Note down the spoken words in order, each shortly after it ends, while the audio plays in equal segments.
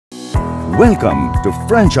Welcome to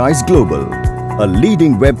Franchise Global, a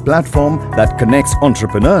leading web platform that connects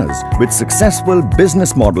entrepreneurs with successful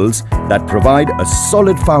business models that provide a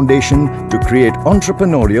solid foundation to create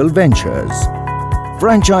entrepreneurial ventures.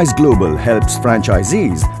 Franchise Global helps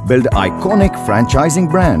franchisees build iconic franchising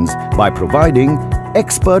brands by providing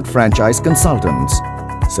expert franchise consultants,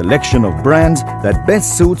 selection of brands that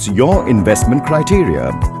best suits your investment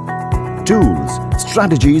criteria, tools,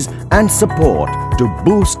 strategies and support to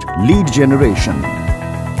boost lead generation.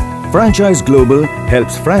 Franchise Global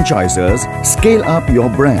helps franchisors scale up your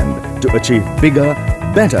brand to achieve bigger,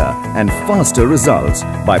 better and faster results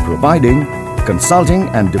by providing consulting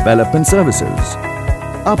and development services,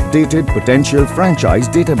 updated potential franchise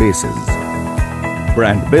databases,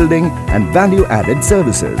 brand building and value-added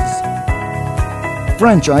services.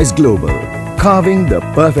 Franchise Global, carving the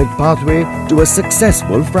perfect pathway to a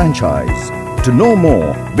successful franchise. To know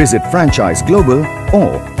more, visit Franchise Global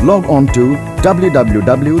or log on to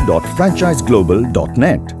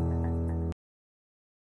www.franchiseglobal.net.